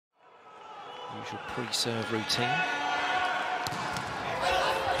Usual pre-serve routine.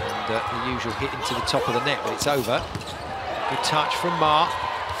 And the usual hit into the top of the net, but it's over. Good touch from Mark.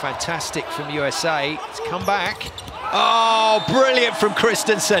 Fantastic from USA. It's come back. Oh, brilliant from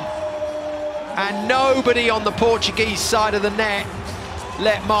Christenson. And nobody on the Portuguese side of the net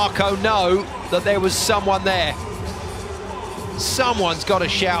let Marco know that there was someone there. Someone's got a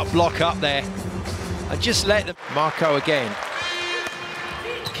shout block up there. And just let them... Marco again.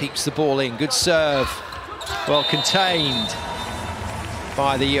 Keeps the ball in. Good serve. Well contained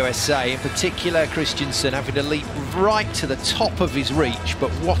by the USA. In particular, Christenson having to leap right to the top of his reach. But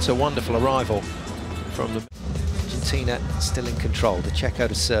what a wonderful arrival from the... Argentina still in control. The Checo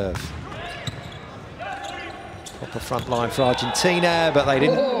to serve. Proper front line for Argentina, but they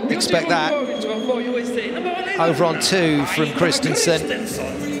didn't expect that. Over on two from Christenson.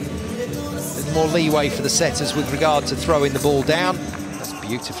 There's more leeway for the setters with regard to throwing the ball down. That's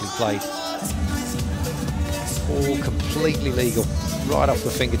beautifully played. All completely legal, right off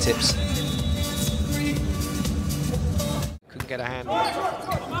the fingertips. Couldn't get a hand on it.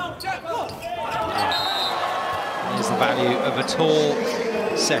 There's the value of a tall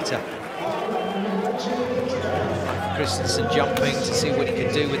setter. Christenson jumping to see what he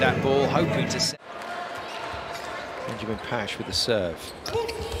can do with that ball, hoping to set. Benjamin Pash with the serve.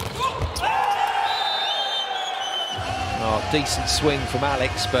 Oh, decent swing from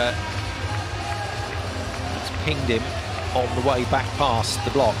Alex, but it's pinged him on the way back past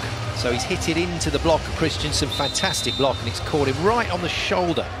the block. So he's hit it into the block of Christenson. Fantastic block, and it's caught him right on the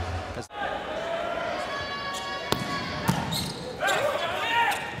shoulder.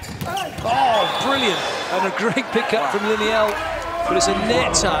 Oh, brilliant. And a great pick-up from Liniel, but it's a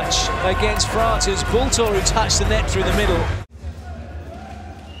net touch against France. It was Bultor who touched the net through the middle.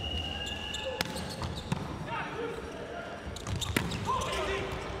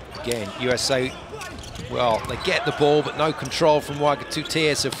 Again, USA, well, they get the ball, but no control from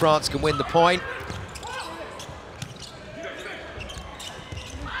Ouagadougou, so France can win the point.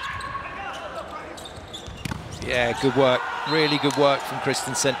 Yeah, good work, really good work from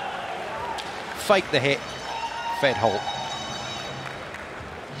Christenson. Fake the hit, fed Holt.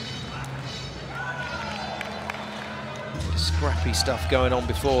 Scrappy stuff going on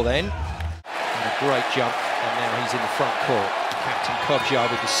before then. And a great jump, and now he's in the front court. Captain Kodjar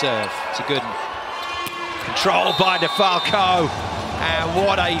with the serve. It's a good one. Controlled by DeFalco. And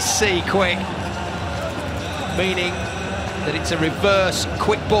what a C-quick. Meaning that it's a reverse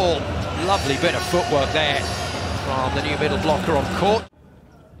quick ball. Lovely bit of footwork there from the new middle blocker on court.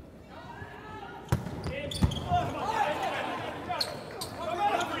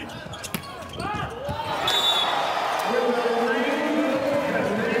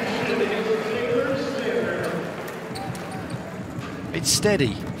 It's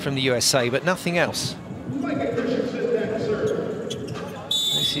steady from the USA, but nothing else.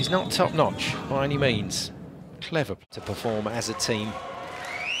 This is not top-notch by any means. Clever to perform as a team.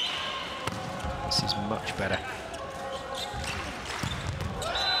 This is much better.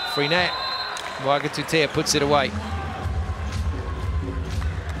 Free net. Ouagadougou puts it away.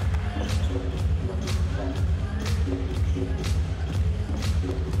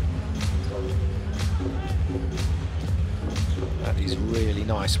 That is really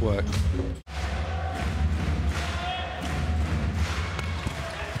nice work.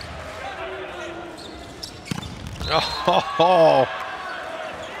 Oh,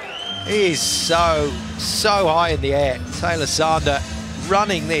 he is so high in the air. Taylor Sander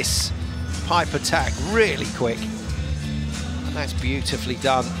running this pipe attack really quick. And that's beautifully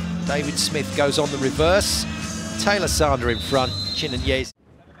done. David Smith goes on the reverse. Taylor Sander in front. Chin and Yes.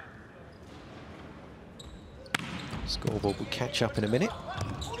 Scoreboard will catch up in a minute.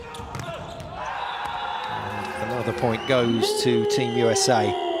 And another point goes to Team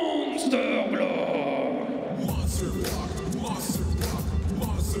USA.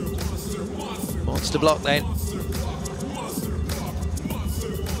 Monster block then.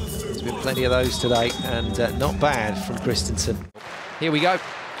 There's been plenty of those today, and not bad from Christenson. Here we go.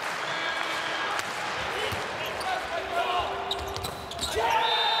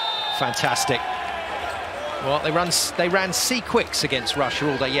 Fantastic. Well, they ran C-quicks against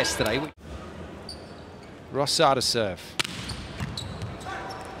Russia all day yesterday. Rossada serve.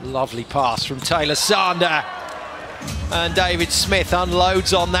 Lovely pass from Taylor Sander. And David Smith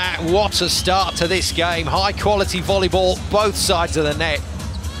unloads on that. What a start to this game. High quality volleyball, both sides of the net.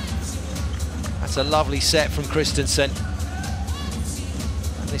 That's a lovely set from Christenson.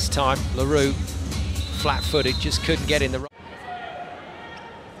 And this time, LaRue, flat-footed, just couldn't get in the...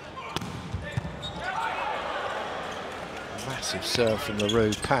 Impressive serve from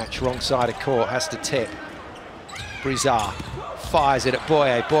LaRue. Patch, wrong side of court, has to tip. Brizard fires it at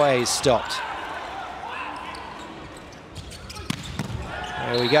Boye. Boye is stopped.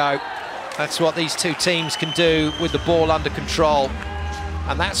 There we go. That's what these two teams can do with the ball under control.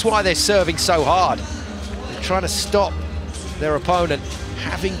 And that's why they're serving so hard. They're trying to stop their opponent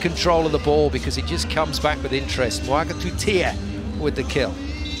having control of the ball because it just comes back with interest. Micah with the kill.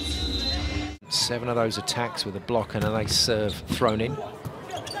 7 of those attacks with a block and an ace serve thrown in.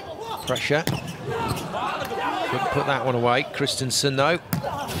 Pressure. Couldn't put that one away. Christenson, though,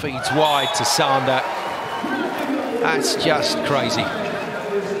 feeds wide to Sander. That's just crazy.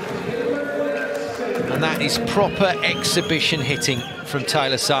 And that is proper exhibition hitting from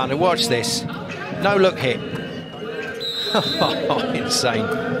Taylor Sander. Watch this. No look hit. Insane.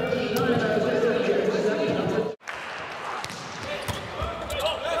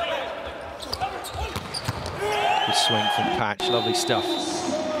 Good swing from Patch. Lovely stuff.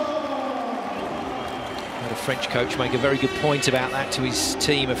 Had a French coach make a very good point about that to his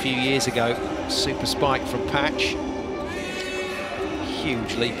team a few years ago. Super spike from Patch.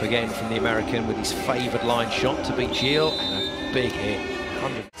 Huge leap again from the American with his favoured line shot to beat Gilles, and a big hit.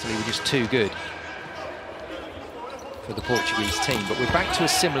 Italy were just too good for the Portuguese team. But we're back to a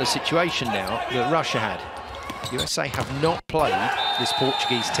similar situation now that Russia had. USA have not played this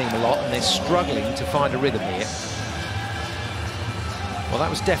Portuguese team a lot, and they're struggling to find a rhythm here. Well, that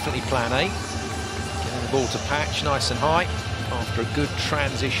was definitely plan A. Getting the ball to Patch nice and high after a good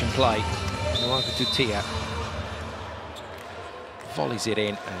transition play. Volleys it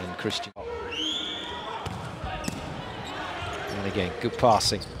in, and Christian. And again, good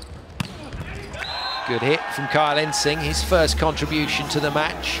passing. Good hit from Kyle Ensing, his first contribution to the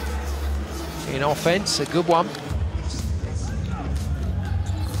match. In offense, a good one.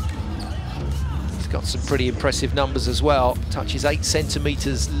 He's got some pretty impressive numbers as well. Touches 8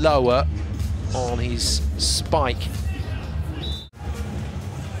 centimetres lower on his spike.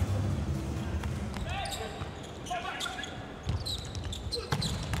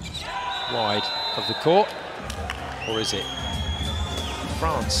 Wide of the court, or is it?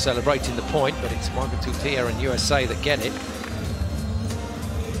 France celebrating the point, but it's Micah and USA that get it.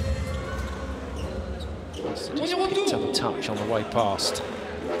 Just picked up a touch on the way past.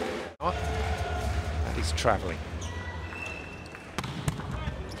 That is travelling.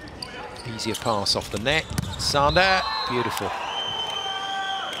 Easier pass off the net. Sander, beautiful.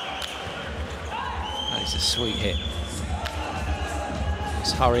 That is a sweet hit.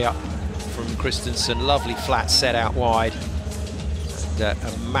 Let's hurry up from Christenson. Lovely flat set out wide. And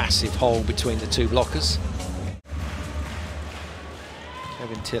a massive hole between the two blockers.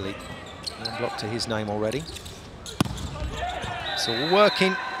 Kevin Tilley, one block to his name already. So we're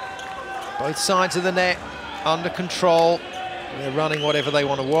working both sides of the net, under control. They're running whatever they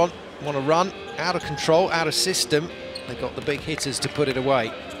want to run. Out of control, out of system. They got the big hitters to put it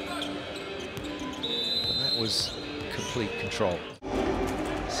away. But that was complete control.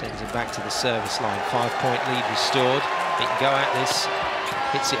 Sends it back to the service line. 5-point lead restored. He can go at this.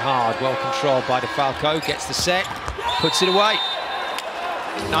 Hits it hard. Well controlled by DeFalco. Gets the set. Puts it away.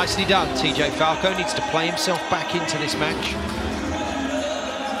 Nicely done. TJ Falco needs to play himself back into this match.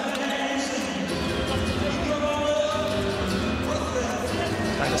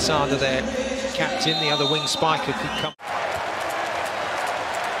 Taylor Sander there, captain. The other wing spiker could come.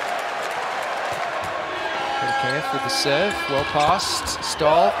 Volkov with the serve, well passed.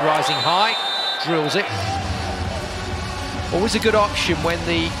 Stahl rising high, drills it. Always a good option when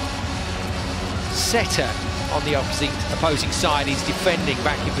the setter on the opposing side is defending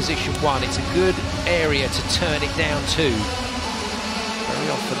back in position 1. It's a good area to turn it down to. Very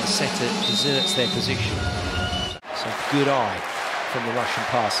often the setter deserts their position. So good eye from the Russian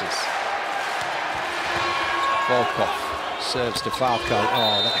passes. Volkov serves to Falco.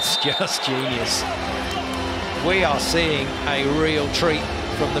 Oh, that's just genius. We are seeing a real treat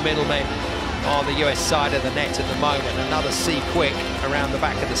from the middlemen on the US side of the net at the moment. Another C-quick around the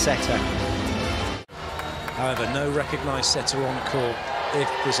back of the setter. However, no recognised setter on court if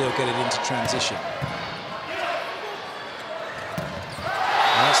Brazil get it into transition.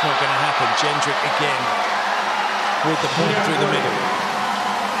 And that's not going to happen. Jendrik again with the point through the middle.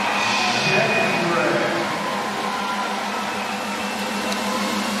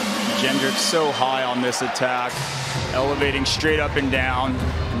 Jendrik so high on this attack, elevating straight up and down,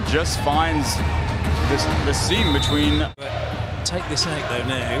 and just finds the seam between. But take this out though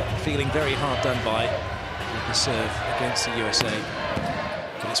now, feeling very hard done by with the serve against the USA.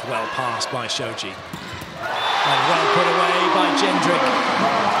 But it's well passed by Shoji. And well put away by Jendrik.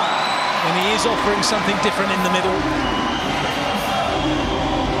 And he is offering something different in the middle.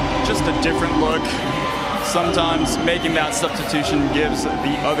 just a different look. Sometimes making that substitution gives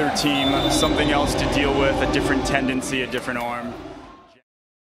the other team something else to deal with, a different tendency, a different arm.